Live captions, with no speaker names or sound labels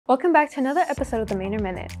Welcome back to another episode of the Manor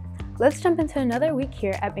Minute. Let's jump into another week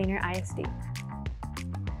here at Manor ISD.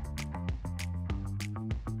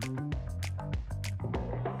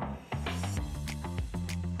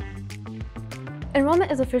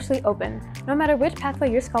 Enrollment is officially open. No matter which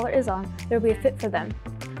pathway your scholar is on, there will be a fit for them.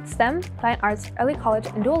 STEM, Fine Arts, Early College,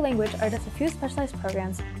 and Dual Language are just a few specialized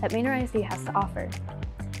programs that Manor ISD has to offer.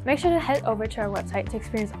 Make sure to head over to our website to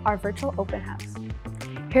experience our virtual open house.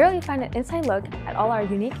 Here you'll find an inside look at all our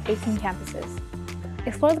unique 18 campuses.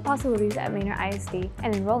 Explore the possibilities at Manor ISD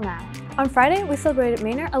and enroll now. On Friday, we celebrated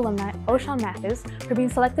Manor alumni O'Shawn Mathis for being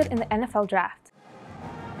selected in the NFL draft.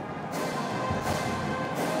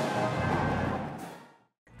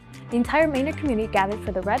 The entire Manor community gathered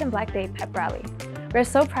for the Red and Black Day pep rally. We're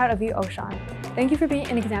so proud of you, O'Shawn. Thank you for being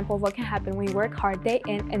an example of what can happen when you work hard day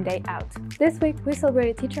in and day out. This week, we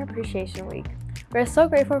celebrated Teacher Appreciation Week. We're so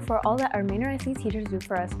grateful for all that our Manor ISD teachers do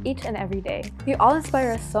for us each and every day. You all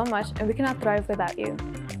inspire us so much, and we cannot thrive without you.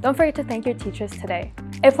 Don't forget to thank your teachers today.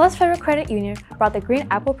 A+ Federal Credit Union brought the Green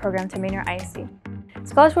Apple program to Manor ISD.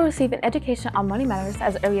 Scholars will receive an education on money matters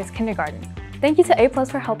as early as kindergarten. Thank you to A+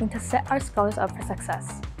 for helping to set our scholars up for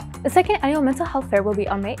success. The second annual mental health fair will be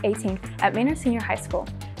on May 18th at Manor Senior High School.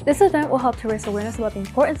 This event will help to raise awareness about the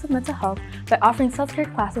importance of mental health by offering self-care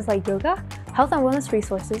classes like yoga, health and wellness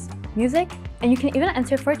resources, music, and you can even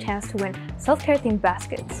enter for a chance to win self-care themed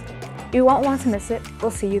baskets. You won't want to miss it.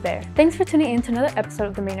 We'll see you there. Thanks for tuning in to another episode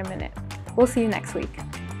of the Manor Minute. We'll see you next week.